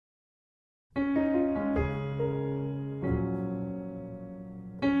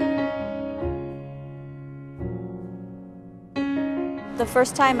The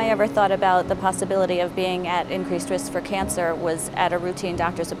first time I ever thought about the possibility of being at increased risk for cancer was at a routine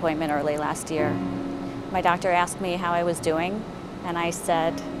doctor's appointment early last year. My doctor asked me how I was doing, and I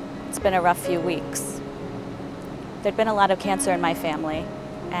said, "It's been a rough few weeks." There'd been a lot of cancer in my family,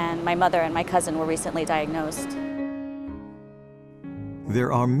 and my mother and my cousin were recently diagnosed.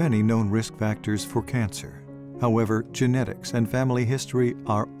 There are many known risk factors for cancer. However, genetics and family history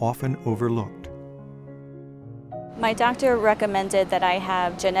are often overlooked. My doctor recommended that I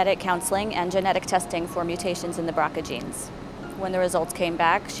have genetic counseling and genetic testing for mutations in the BRCA genes. When the results came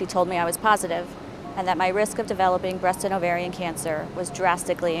back, she told me I was positive and that my risk of developing breast and ovarian cancer was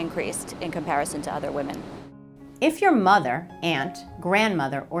drastically increased in comparison to other women. If your mother, aunt,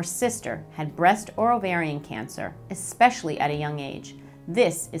 grandmother, or sister had breast or ovarian cancer, especially at a young age,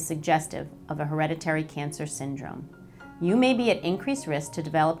 this is suggestive of a hereditary cancer syndrome. You may be at increased risk to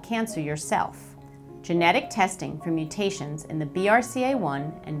develop cancer yourself. Genetic testing for mutations in the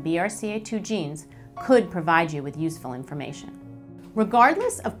BRCA1 and BRCA2 genes could provide you with useful information.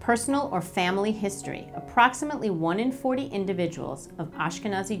 Regardless of personal or family history, approximately 1 in 40 individuals of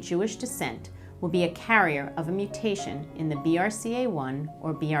Ashkenazi Jewish descent will be a carrier of a mutation in the BRCA1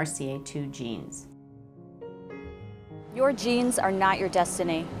 or BRCA2 genes. Your genes are not your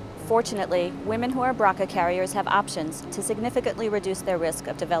destiny. Fortunately, women who are BRCA carriers have options to significantly reduce their risk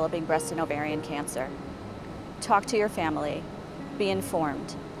of developing breast and ovarian cancer. Talk to your family, be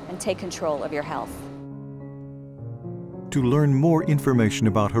informed, and take control of your health. To learn more information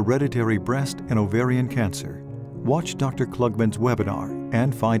about hereditary breast and ovarian cancer, watch Dr. Klugman's webinar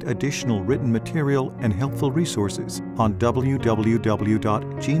and find additional written material and helpful resources on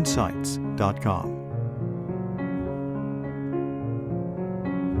www.genesites.com.